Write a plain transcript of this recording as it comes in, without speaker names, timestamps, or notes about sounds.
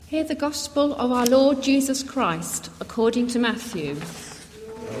Hear the gospel of our Lord Jesus Christ according to Matthew.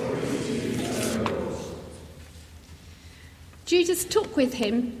 Jesus took with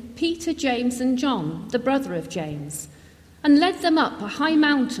him Peter, James and John, the brother of James, and led them up a high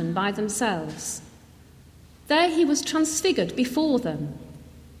mountain by themselves. There he was transfigured before them.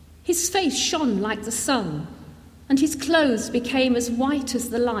 His face shone like the sun, and his clothes became as white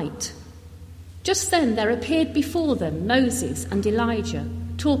as the light. Just then there appeared before them Moses and Elijah,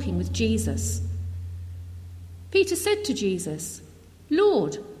 talking with Jesus. Peter said to Jesus,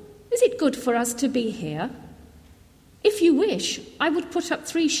 "Lord, is it good for us to be here? If you wish, I would put up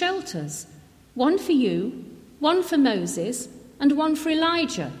 3 shelters, one for you, one for Moses, and one for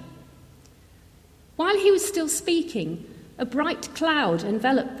Elijah." While he was still speaking, a bright cloud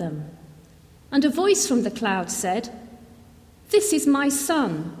enveloped them, and a voice from the cloud said, "This is my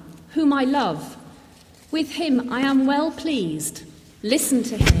son, whom I love. With him I am well pleased. Listen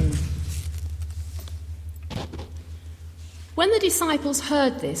to him." When the disciples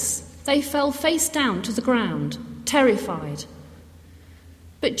heard this, they fell face down to the ground, terrified.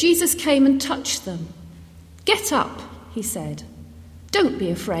 But Jesus came and touched them. "Get up," he said. "Don't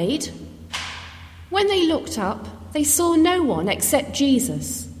be afraid." When they looked up, they saw no one except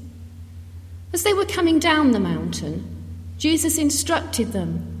Jesus. As they were coming down the mountain, Jesus instructed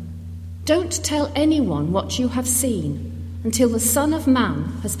them, "Don't tell anyone what you have seen until the Son of Man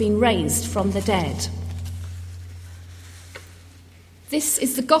has been raised from the dead." This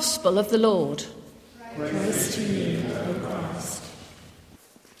is the gospel of the Lord. Praise to you, O Christ.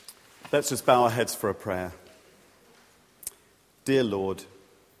 Let's just bow our heads for a prayer. Dear Lord,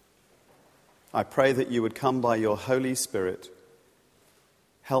 I pray that you would come by your Holy Spirit.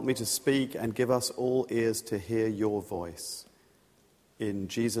 Help me to speak and give us all ears to hear your voice. In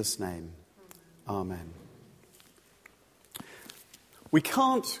Jesus' name, amen. We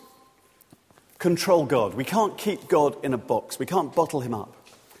can't control God. We can't keep God in a box. We can't bottle him up.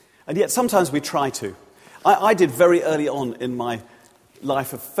 And yet sometimes we try to. I did very early on in my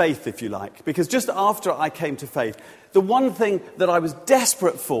life of faith, if you like, because just after I came to faith, the one thing that I was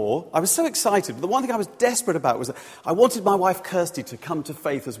desperate for, I was so excited, but the one thing I was desperate about was that I wanted my wife Kirsty to come to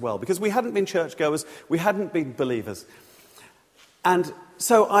faith as well, because we hadn't been churchgoers, we hadn't been believers. And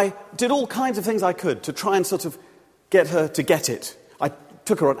so I did all kinds of things I could to try and sort of get her to get it. I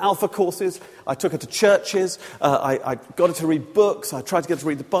took her on alpha courses, I took her to churches, I got her to read books, I tried to get her to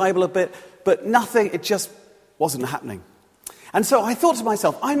read the Bible a bit, but nothing, it just wasn't happening. And so I thought to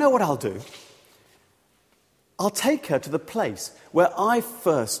myself, I know what I'll do. I'll take her to the place where I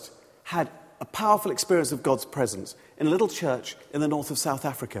first had a powerful experience of God's presence in a little church in the north of South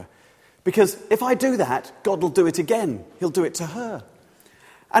Africa. Because if I do that, God will do it again. He'll do it to her.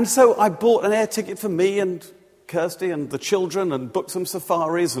 And so I bought an air ticket for me and Kirsty and the children and booked some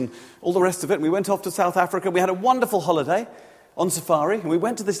safaris and all the rest of it. And we went off to South Africa. We had a wonderful holiday on safari. And we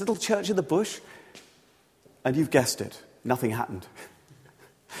went to this little church in the bush. And you've guessed it. Nothing happened.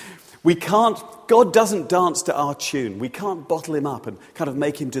 God doesn't dance to our tune. We can't bottle him up and kind of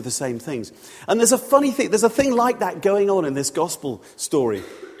make him do the same things. And there's a funny thing, there's a thing like that going on in this gospel story.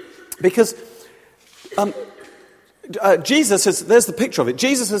 Because there's the picture of it.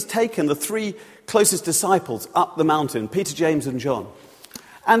 Jesus has taken the 3 closest disciples up the mountain, Peter, James and John.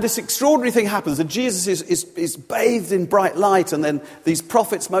 And this extraordinary thing happens, that Jesus is bathed in bright light, and then these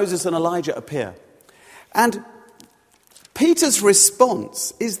prophets, Moses and Elijah, appear. And Peter's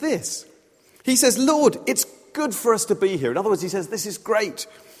response is this. He says, "Lord, it's good for us to be here." In other words, he says, "This is great.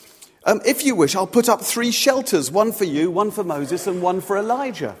 If you wish, I'll put up 3 shelters, one for you, one for Moses, and one for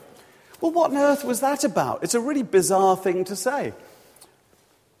Elijah." Well, what on earth was that about? It's a really bizarre thing to say.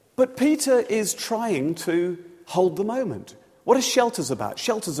 But Peter is trying to hold the moment. What are shelters about?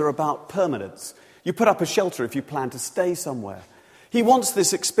 Shelters are about permanence. You put up a shelter if you plan to stay somewhere. He wants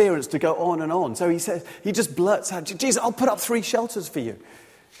this experience to go on and on. So he just blurts out, "Jesus, I'll put up 3 shelters for you."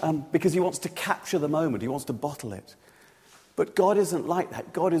 Because he wants to capture the moment. He wants to bottle it. But God isn't like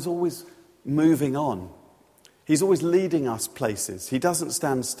that. God is always moving on. He's always leading us places. He doesn't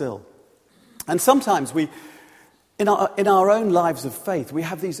stand still. And sometimes in our own lives of faith, we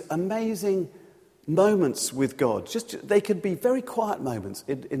have these amazing moments with God. They could be very quiet moments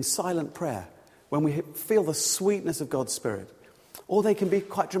in silent prayer when we feel the sweetness of God's Spirit. Or they can be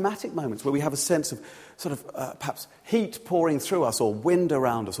quite dramatic moments where we have a sense of sort of perhaps heat pouring through us or wind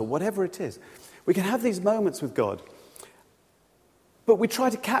around us or whatever it is. We can have these moments with God. But we try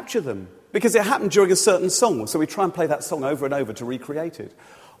to capture them because it happened during a certain song. So we try and play that song over and over to recreate it.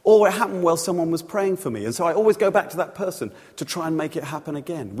 Or it happened while someone was praying for me. And so I always go back to that person to try and make it happen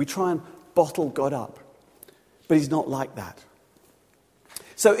again. We try and bottle God up. But he's not like that.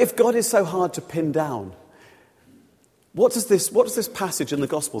 So if God is so hard to pin down, what does this passage in the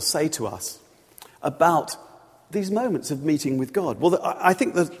Gospel say to us about these moments of meeting with God? Well, I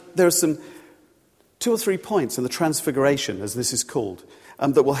think that there are some 2 or 3 points in the Transfiguration, as this is called,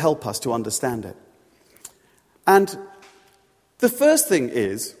 that will help us to understand it. And the first thing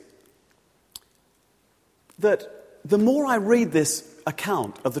is that the more I read this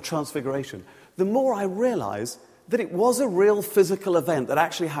account of the Transfiguration, the more I realize that it was a real physical event that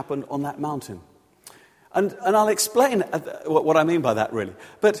actually happened on that mountain. And I'll explain what I mean by that, really.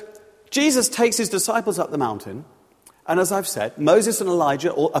 But Jesus takes his disciples up the mountain, and as I've said, Moses and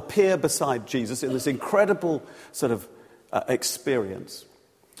Elijah appear beside Jesus in this incredible sort of experience.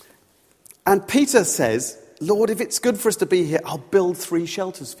 And Peter says, Lord, if it's good for us to be here, I'll build 3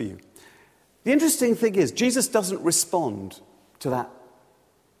 shelters for you. The interesting thing is, Jesus doesn't respond to that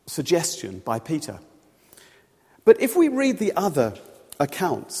suggestion by Peter. But if we read the other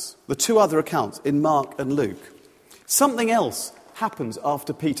accounts, the 2 other accounts in Mark and Luke, something else happens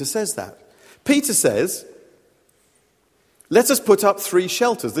after Peter says that. Peter says, let us put up 3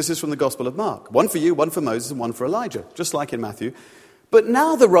 shelters. This is from the Gospel of Mark. 1 for you, 1 for Moses, and 1 for Elijah, just like in Matthew. But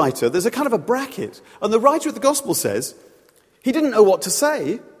now the writer, there's a kind of a bracket, and the writer of the Gospel says he didn't know what to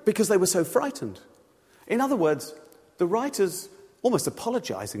say because they were so frightened. In other words, the writer's almost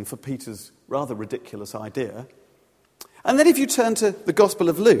apologizing for Peter's rather ridiculous idea. And then if you turn to the Gospel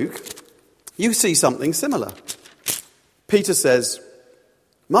of Luke, you see something similar. Peter says,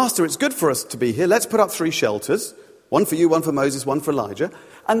 Master, it's good for us to be here. Let's put up 3 shelters. 1 for you, 1 for Moses, 1 for Elijah.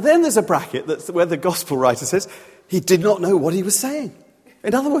 And then there's a bracket that's where the Gospel writer says he did not know what he was saying.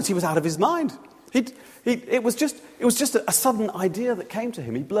 In other words, he was out of his mind. It was just a sudden idea that came to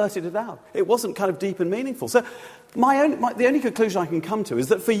him. He blurted it out. It wasn't kind of deep and meaningful. So the only conclusion I can come to is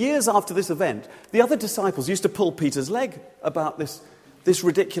that for years after this event, the other disciples used to pull Peter's leg about this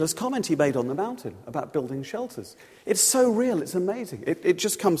ridiculous comment he made on the mountain about building shelters. It's so real, it's amazing. It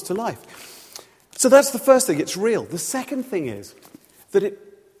just comes to life. So that's the first thing, it's real. The second thing is that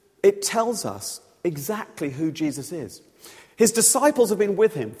it tells us exactly who Jesus is. His disciples have been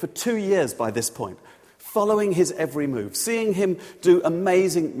with him for 2 years by this point, following his every move, seeing him do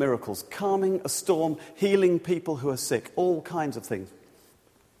amazing miracles, calming a storm, healing people who are sick, all kinds of things.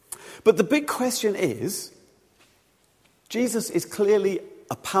 But the big question is, Jesus is clearly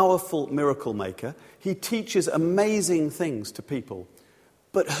a powerful miracle maker. He teaches amazing things to people.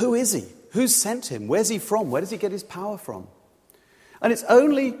 But who is he? Who's sent him? Where's he from? Where does he get his power from? And it's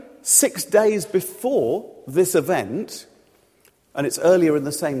only 6 days before this event, and it's earlier in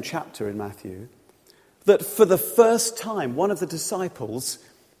the same chapter in Matthew, that for the first time, one of the disciples,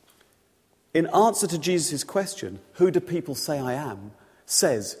 in answer to Jesus' question, who do people say I am,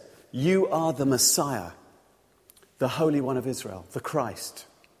 says, you are the Messiah, the Holy One of Israel, the Christ,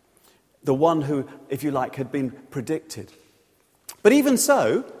 the one who, if you like, had been predicted. But even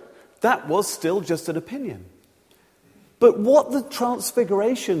so, that was still just an opinion. But what the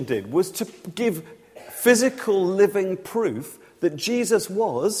Transfiguration did was to give physical living proof that Jesus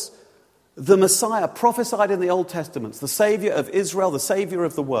was the Messiah prophesied in the Old Testament, the Saviour of Israel, the Saviour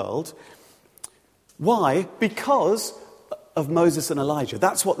of the world. Why? Because of Moses and Elijah.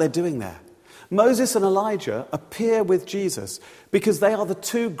 That's what they're doing there. Moses and Elijah appear with Jesus because they are the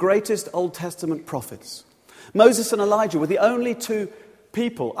 2 greatest Old Testament prophets. Moses and Elijah were the only 2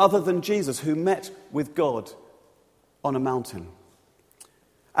 people other than Jesus who met with God on a mountain.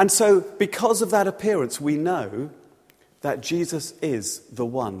 And so because of that appearance, we know that Jesus is the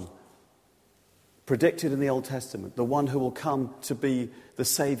one predicted in the Old Testament, the one who will come to be the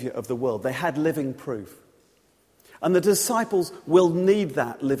Saviour of the world. They had living proof. And the disciples will need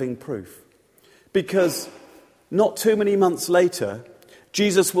that living proof. Because not too many months later,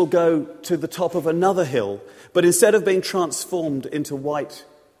 Jesus will go to the top of another hill, but instead of being transformed into white,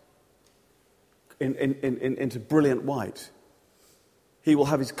 into brilliant white, he will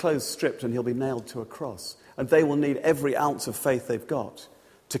have his clothes stripped and he'll be nailed to a cross. And they will need every ounce of faith they've got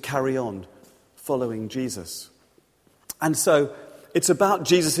to carry on following Jesus. And so it's about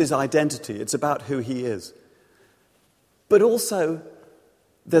Jesus' identity. It's about who he is. But also,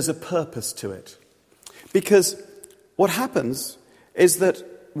 there's a purpose to it. Because what happens is that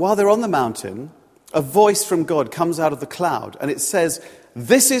while they're on the mountain, a voice from God comes out of the cloud and it says,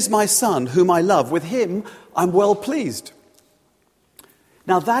 "This is my son whom I love. With him I'm well pleased."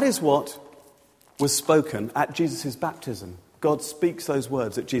 Now that is what was spoken at Jesus' baptism. God speaks those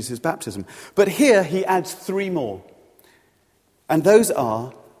words at Jesus' baptism. But here he adds 3 more. And those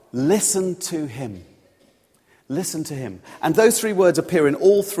are, listen to him. Listen to him. And those 3 words appear in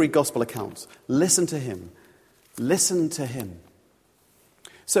all 3 gospel accounts. Listen to him. Listen to him.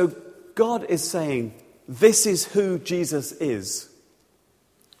 So God is saying, this is who Jesus is.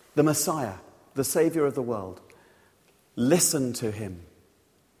 The Messiah, the Saviour of the world. Listen to him.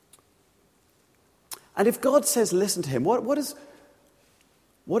 And if God says listen to him, what has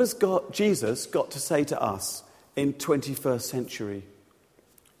Jesus got to say to us in 21st century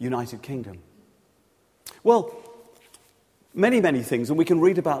United Kingdom? Well, many, many things, and we can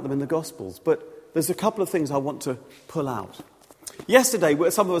read about them in the Gospels, but there's a couple of things I want to pull out. Yesterday,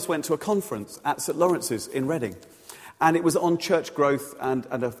 some of us went to a conference at St. Lawrence's in Reading, and it was on church growth and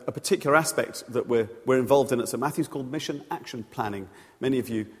a particular aspect that we're involved in at St. Matthew's called Mission Action Planning. Many of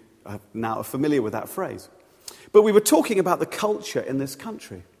you now are familiar with that phrase. But we were talking about the culture in this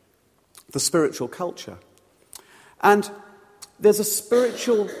country, the spiritual culture. And there's a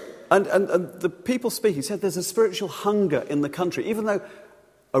spiritual, and the people speaking said there's a spiritual hunger in the country, even though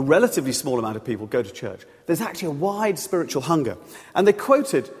a relatively small amount of people go to church. There's actually a wide spiritual hunger. And they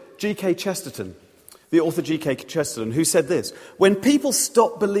quoted G.K. Chesterton, the author G.K. Chesterton, who said this: when people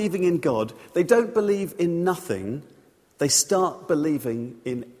stop believing in God, they don't believe in nothing, they start believing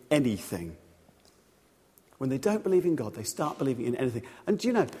in anything. When they don't believe in God, they start believing in anything. And do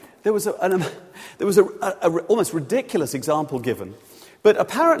you know, there was a almost ridiculous example given, but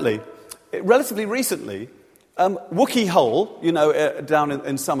apparently, relatively recently, Wookey Hole, down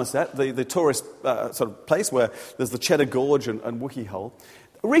in Somerset, the tourist sort of place where there's the Cheddar Gorge and Wookey Hole.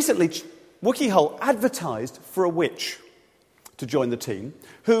 Recently, Wookey Hole advertised for a witch to join the team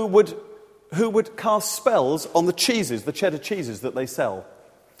who would cast spells on the cheeses, the cheddar cheeses that they sell,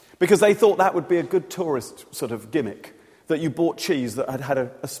 because they thought that would be a good tourist sort of gimmick, that you bought cheese that had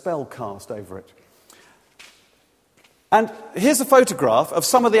a spell cast over it. And here's a photograph of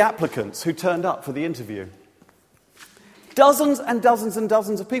some of the applicants who turned up for the interview. Dozens and dozens and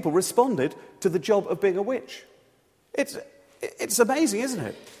dozens of people responded to the job of being a witch. It's amazing, isn't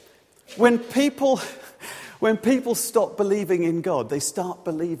it? When people stop believing in God, they start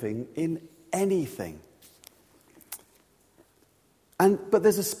believing in anything. But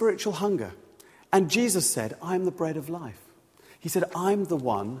there's a spiritual hunger. And Jesus said, I'm the bread of life. He said, I'm the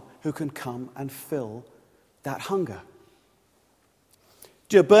one who can come and fill that hunger.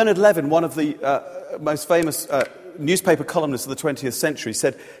 Bernard Levin, one of the most famous newspaper columnists of the 20th century,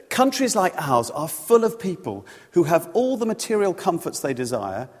 said, countries like ours are full of people who have all the material comforts they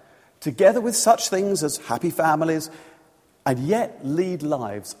desire, together with such things as happy families, and yet lead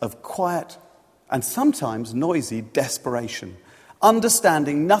lives of quiet and sometimes noisy desperation,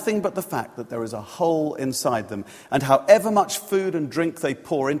 understanding nothing but the fact that there is a hole inside them, and however much food and drink they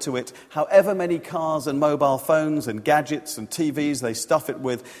pour into it, however many cars and mobile phones and gadgets and TVs they stuff it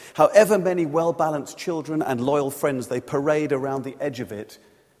with, however many well-balanced children and loyal friends they parade around the edge of it,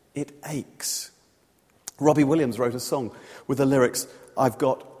 it aches. Robbie Williams wrote a song with the lyrics, I've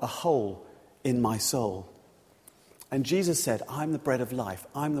got a hole in my soul. And Jesus said, I'm the bread of life.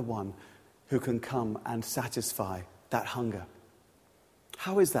 I'm the one who can come and satisfy that hunger.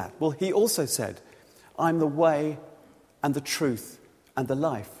 How is that? Well, he also said, I'm the way and the truth and the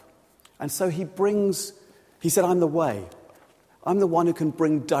life. And so he said, I'm the way. I'm the one who can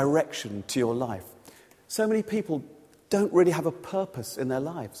bring direction to your life. So many people don't really have a purpose in their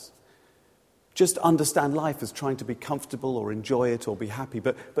lives. Just understand life as trying to be comfortable or enjoy it or be happy,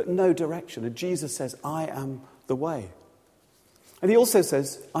 but no direction. And Jesus says, I am the way. And he also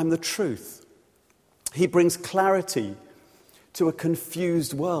says, I'm the truth. He brings clarity to a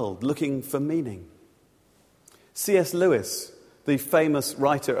confused world looking for meaning. C.S. Lewis, the famous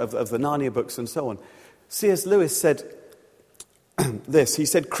writer of the Narnia books and so on, C.S. Lewis said this. He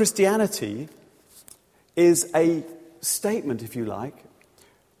said, Christianity is a statement, if you like,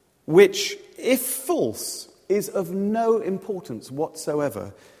 which, if false, is of no importance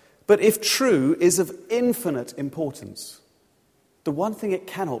whatsoever, but if true, is of infinite importance. The one thing it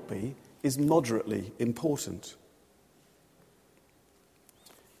cannot be is moderately important.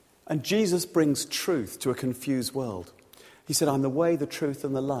 And Jesus brings truth to a confused world. He said, I'm the way, the truth,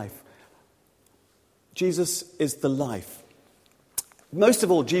 and the life. Jesus is the life. Most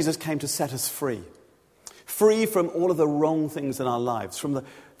of all, Jesus came to set us free. Free from all of the wrong things in our lives, from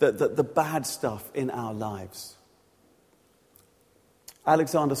the bad stuff in our lives.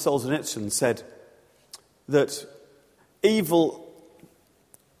 Alexander Solzhenitsyn said that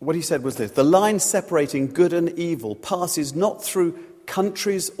what he said was this: the line separating good and evil passes not through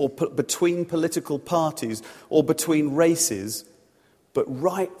countries or between political parties or between races, but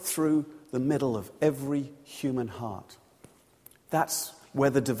right through the middle of every human heart. That's where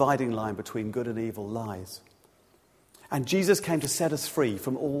the dividing line between good and evil lies. And Jesus came to set us free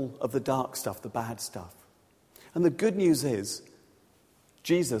from all of the dark stuff, the bad stuff. And the good news is,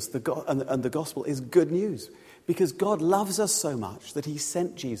 Jesus and the gospel is good news, because God loves us so much that he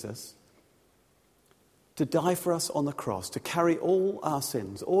sent Jesus to die for us on the cross, to carry all our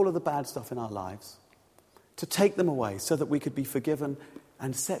sins, all of the bad stuff in our lives, to take them away so that we could be forgiven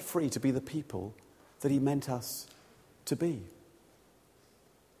and set free to be the people that he meant us to be.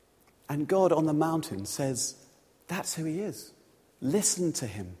 And God on the mountain says, that's who he is. Listen to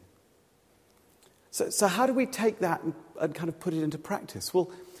him. So how do we take that and kind of put it into practice?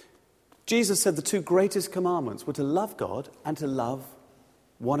 Well, Jesus said the two greatest commandments were to love God and to love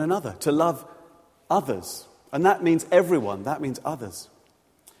one another, to love others. And that means everyone, that means others.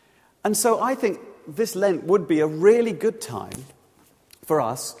 And so I think this Lent would be a really good time for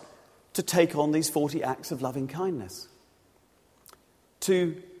us to take on these 40 acts of loving kindness.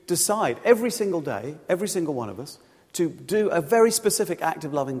 To decide every single day, every single one of us, to do a very specific act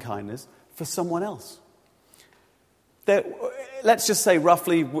of loving kindness for someone else. Let's just say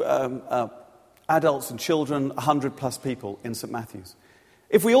roughly adults and children, 100 plus people in St. Matthew's.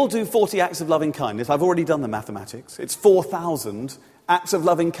 If we all do 40 acts of loving kindness, I've already done the mathematics, it's 4,000 acts of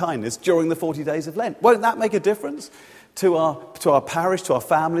loving kindness during the 40 days of Lent. Won't that make a difference to our parish, to our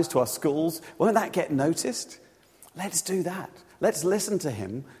families, to our schools? Won't that get noticed? Let's do that. Let's listen to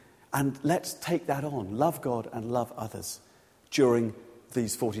him and let's take that on. Love God and love others during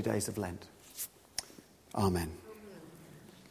these 40 days of Lent. Amen.